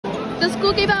The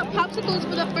school gave out popsicles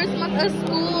for the first month of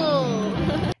school.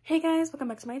 Hey guys, welcome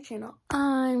back to my channel.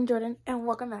 I'm Jordan and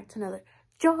welcome back to another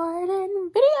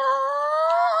Jordyn video.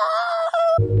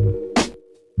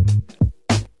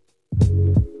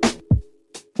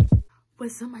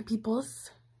 What's up, my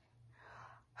peoples?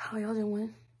 How y'all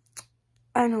doing?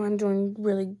 I know I'm doing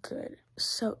really good.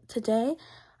 So today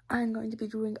I'm going to be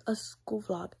doing a school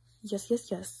vlog. Yes.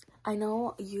 I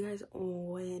know you guys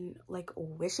been like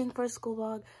wishing for a school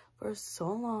vlog for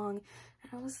so long,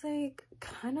 and I was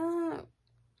kind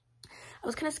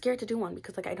of scared to do one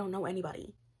because like I don't know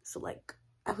anybody. So like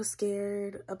I was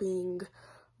scared of being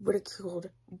ridiculed,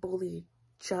 bullied,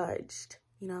 judged,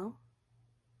 you know?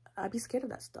 I'd be scared of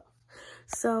that stuff.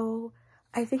 So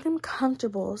I think I'm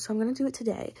comfortable, so I'm gonna do it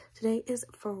today. Today is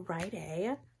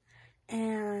Friday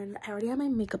and I already have my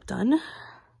makeup done.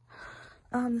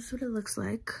 This is what it looks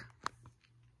like.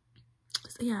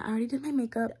 So yeah, I already did my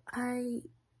makeup. I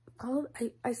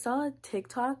saw a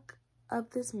TikTok of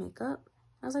this makeup.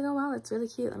 I was like, oh wow, it's really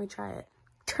cute. Let me try it.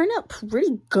 Turned out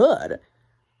pretty good.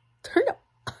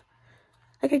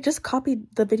 Like I just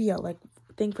copied the video like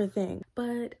thing for thing.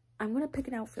 But I'm gonna pick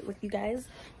an outfit with you guys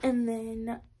and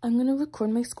then I'm gonna record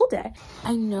my school day.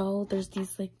 I know there's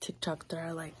these like TikToks that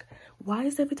are like, why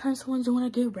is every time someone's wanna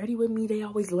get ready with me, they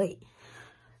always late?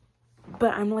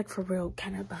 But I'm like for real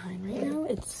kind of behind right now.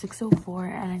 It's 6:04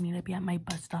 and I need to be at my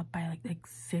bus stop by like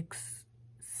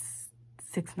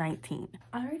 6:19.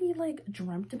 I already like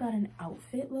dreamt about an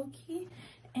outfit low-key,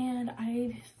 and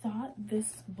I thought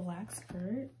this black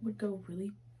skirt would go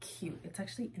really cute. It's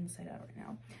actually inside out right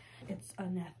now. It's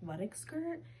an athletic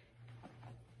skirt,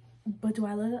 but do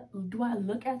I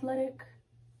look athletic?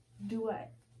 Do I?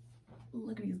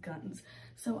 Look at these guns.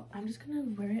 So I'm just gonna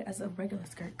wear it as a regular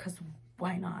skirt because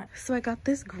why not? So I got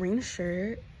this green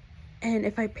shirt, and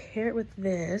if I pair it with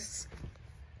this,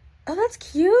 oh, that's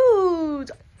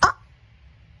cute.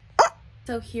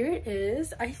 So here it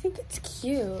is. I think it's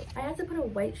cute. I have to put a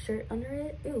white shirt under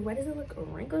it. Ew, why does it look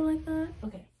wrinkled like that?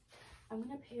 Okay, I'm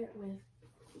gonna pair it with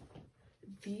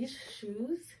these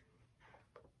shoes.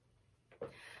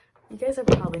 You guys are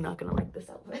probably not gonna like this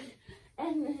outfit.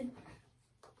 And then,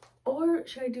 or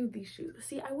should I do these shoes?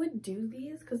 See, I would do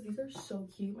these because these are so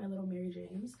cute, my little Mary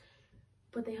Janes.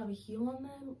 But they have a heel on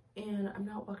them, and I'm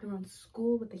not walking around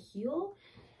school with a heel.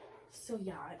 So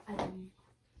yeah, I'm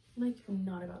like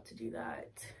not about to do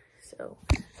that. So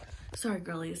sorry,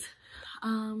 girlies.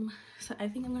 So I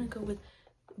think I'm gonna go with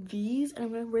these, and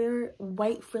I'm gonna wear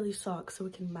white frilly socks so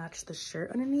it can match the shirt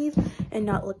underneath and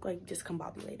not look like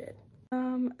discombobulated.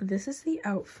 This is the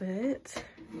outfit.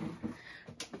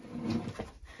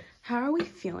 How are we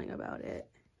feeling about it?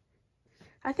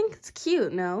 I think it's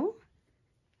cute, no?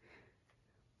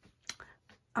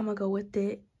 I'm gonna go with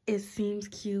it. It seems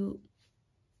cute.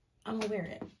 I'm gonna wear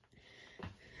it.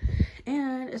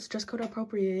 And it's dress code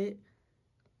appropriate.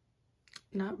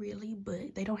 Not really,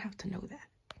 but they don't have to know that.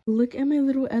 Look at my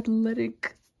little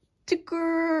athletic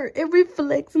sticker. It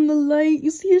reflects in the light. You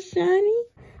see it shiny?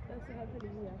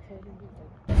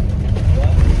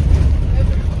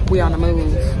 We on the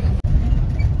move.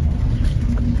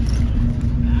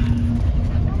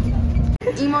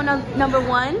 Emo number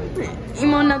 1,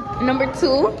 emo number 2.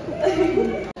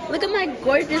 Look at my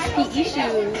gorgeous PE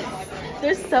shoes.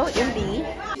 They're so indie.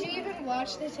 Did you even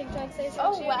watch the TikToks I sent you?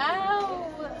 Oh wow.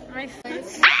 My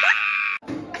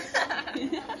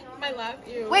My laugh,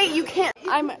 ew. Wait, you can't.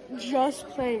 I'm just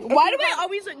playing. Why do I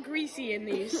always look greasy in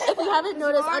these? If you haven't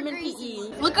noticed, I'm in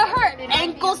PE. Look at her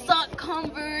ankle sock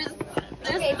Converse.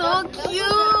 They're so cute.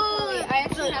 I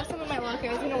actually have some in my locker.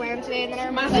 I was gonna wear them today, and then I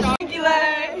remembered.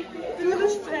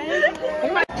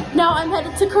 Now I'm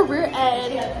headed to career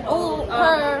ed. Oh,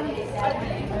 her.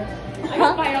 I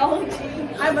got biology.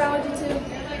 I have biology too.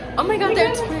 Oh my god,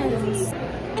 they're twins.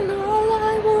 And all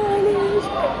I want is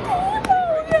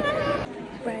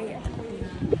right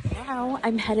now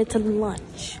I'm headed to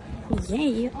lunch.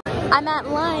 Yay. I'm at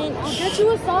lunch. I'll get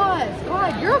you a sauce.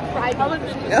 God, you're a crybaby.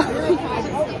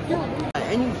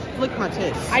 And you lick my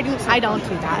tits. I don't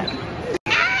do that.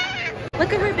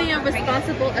 Look at her being a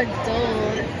responsible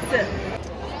adult.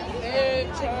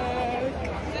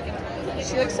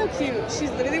 She looks so cute.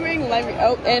 She's literally wearing leggings.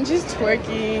 Oh, and she's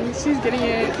twerking. She's getting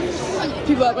it.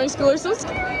 People at my school are so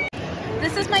scared.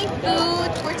 This is my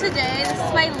food for today. This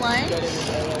is my lunch.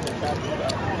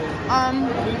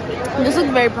 This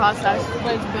looks very processed,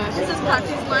 but it's good. This is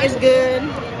Patrick's lunch. It's good.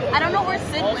 I don't know where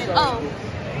Sid went. Oh.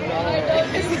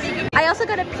 I also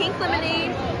got a pink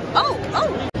lemonade. Oh.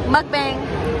 Mukbang.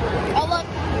 Oh, look.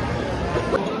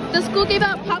 The school gave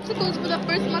out popsicles for the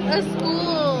first month of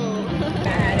school.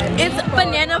 It's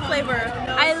banana flavor.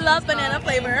 I love banana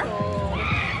flavor.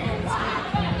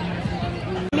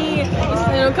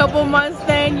 a couple months,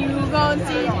 then you gon'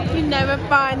 see you never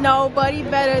find nobody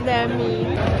better than me.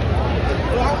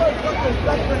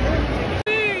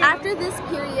 After this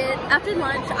period, after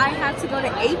lunch, I have to go to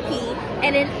AP,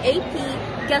 and in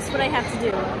AP, guess what I have to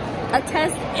do? A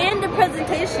test and a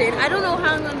presentation. I don't know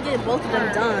how I'm gonna get both of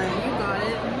them done. You got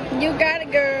it. You got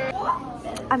it,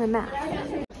 girl. I'm in math.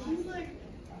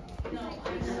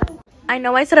 I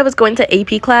know I said I was going to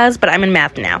AP class, but I'm in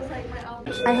math now.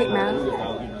 I hate math.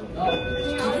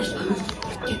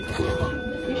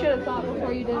 You should have thought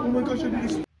before you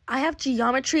did. I have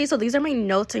geometry, so these are my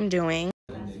notes I'm doing.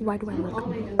 Why do I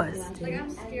look busted? Like, I'm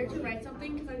scared to write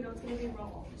something because I know it's going to be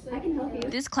wrong. I can help you.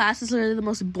 This class is literally the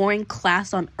most boring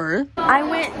class on earth. I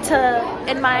went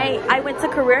to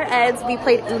career eds. We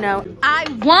played Uno. I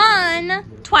won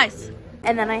twice.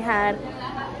 And then I had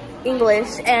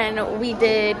English, and we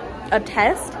did a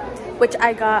test, which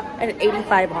I got an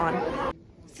 85 on.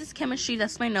 This is chemistry.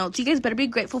 That's my notes. You guys better be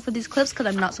grateful for these clips because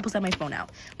I'm not supposed to have my phone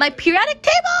out. My periodic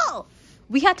table!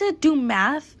 We had to do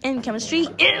math and chemistry.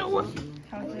 Ew!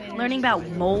 Learning about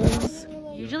moles.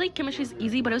 Usually chemistry is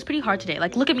easy, but it was pretty hard today.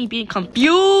 Like, look at me being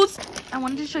confused. I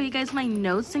wanted to show you guys my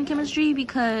notes in chemistry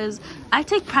because I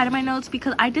take pride in my notes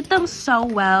because I did them so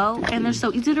well and they're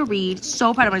so easy to read.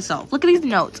 So proud of myself. Look at these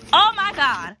notes. Oh my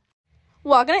god.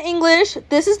 Welcome to English.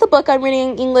 This is the book I'm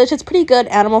reading in English. It's pretty good.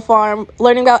 Animal Farm.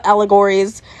 Learning about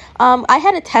allegories. I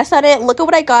had a test on it. Look at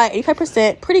what I got.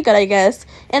 85%. Pretty good, I guess.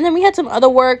 And then we had some other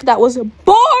work that was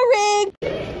boring.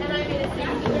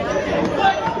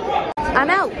 I'm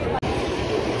out.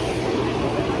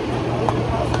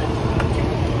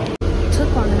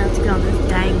 Took long enough to get on this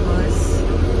dang bus.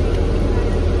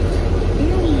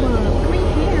 Ew, come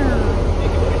here.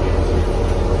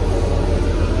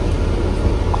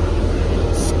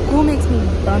 School makes me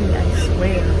bummed, I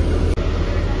swear.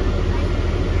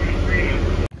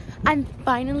 I'm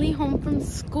finally home from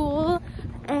school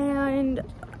and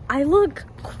I look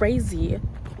crazy.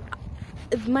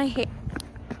 My hair.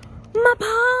 My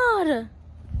pod!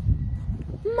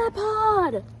 My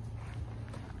pod!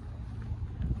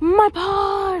 My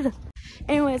pod!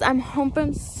 Anyways, I'm home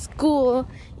from school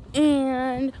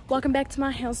and welcome back to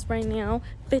my house right now.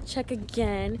 Fit check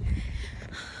again.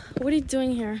 What are you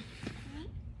doing here?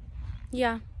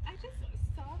 Yeah. I just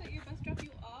saw that your bus dropped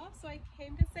you off, so I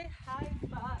came to say hi,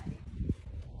 bye.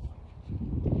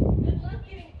 Good luck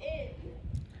getting in.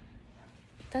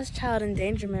 That's child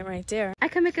endangerment right there. I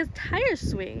can make a tire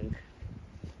swing.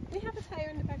 We have a tire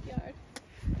in the backyard.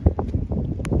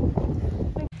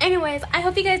 Anyways, I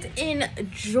hope you guys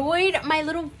enjoyed my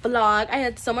little vlog. I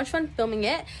had so much fun filming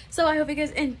it. So I hope you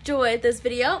guys enjoyed this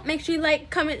video. Make sure you like,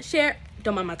 comment, share.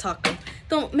 Don't mind my talking.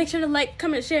 Don't make sure to like,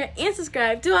 comment, share, and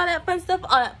subscribe. Do all that fun stuff,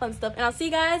 And I'll see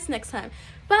you guys next time.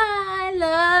 Bye,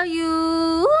 love.